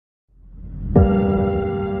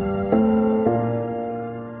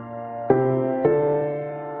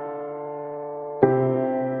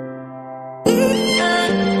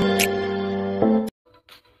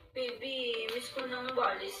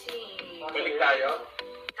tayo?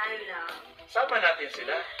 Tayo lang. Sama natin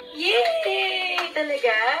sila. Yay!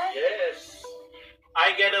 Talaga? Yes.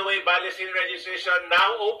 iGetaway BALESIN registration now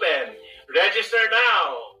open. Register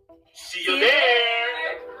now. See you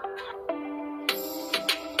there.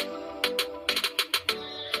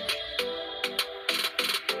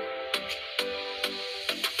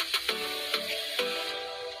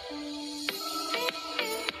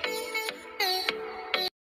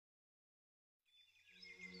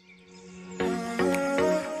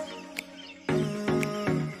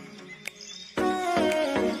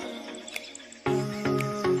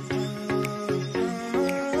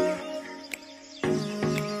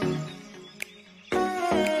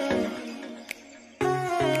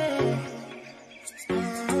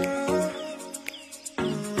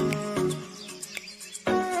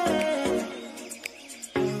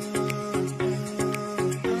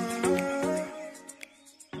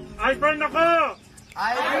 iFERN ako!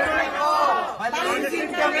 iFERN ako! Balisin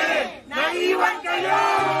kami! Naiwan kayo!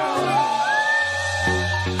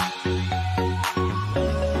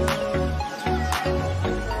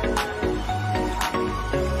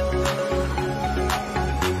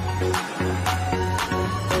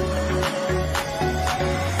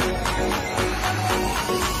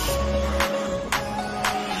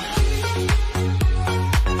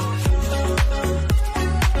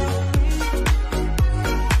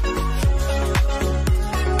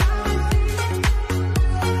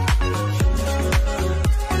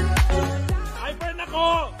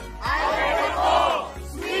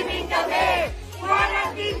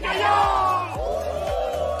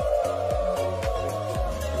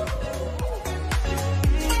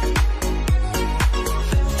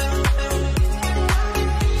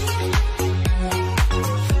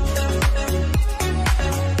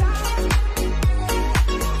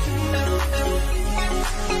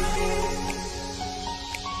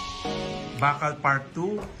 Bakal Part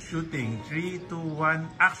 2, shooting. 3, 2, 1,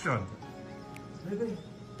 action!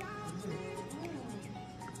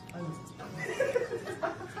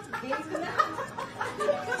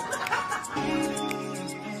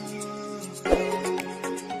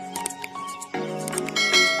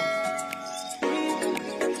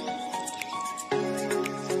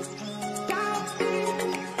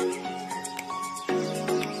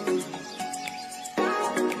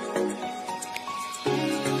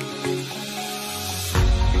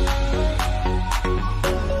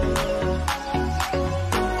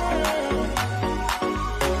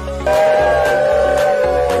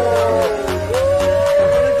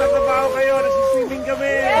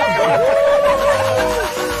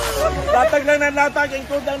 Latag lang ng latag,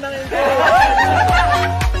 encode lang ng encode.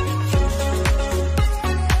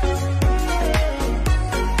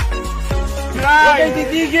 Huwag kayo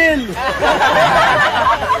titigil!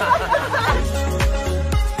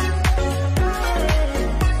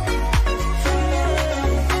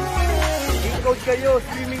 Encode kayo,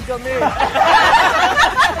 swimming kami.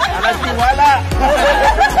 Alas tiwala!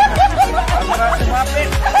 Para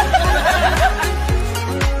sumapit!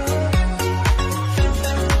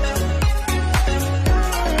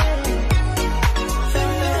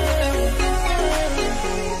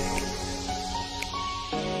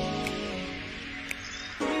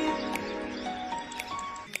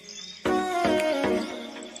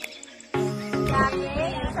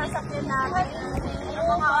 Sasakyan natin ang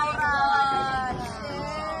mga aurora.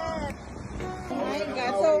 Shit! Oh my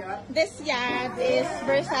god. So, this yacht is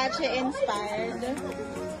Versace inspired.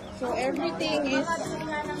 So, everything is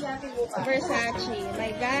Versace.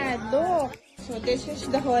 My god, look! So, this is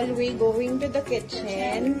the hallway going to the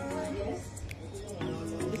kitchen.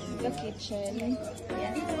 This is the kitchen.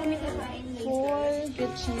 Full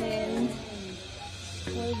kitchen.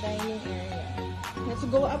 Full dining area. Let's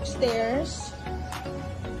go upstairs.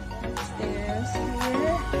 Upstairs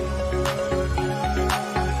here.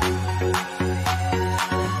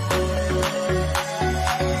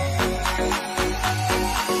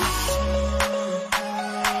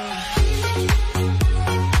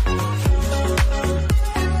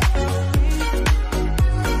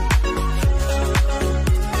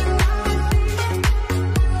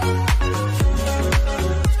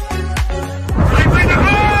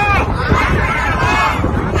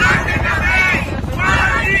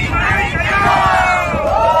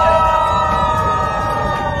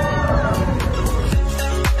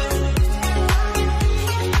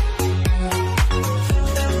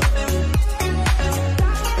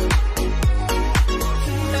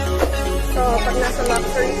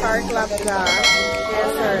 Luxury car club ka. Yes,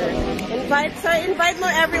 sir. Invite mo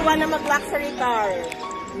everyone na mag-luxury car.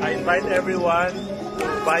 I invite everyone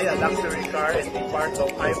buy a luxury car and be part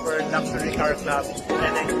of iFERN Luxury Car Club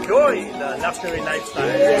and enjoy the luxury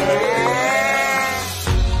lifestyle.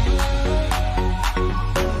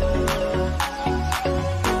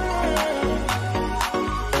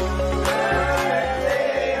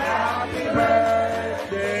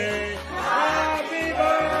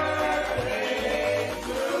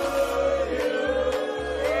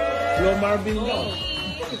 Blow Marvin nyo.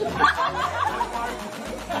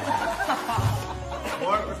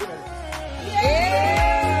 More. Yay!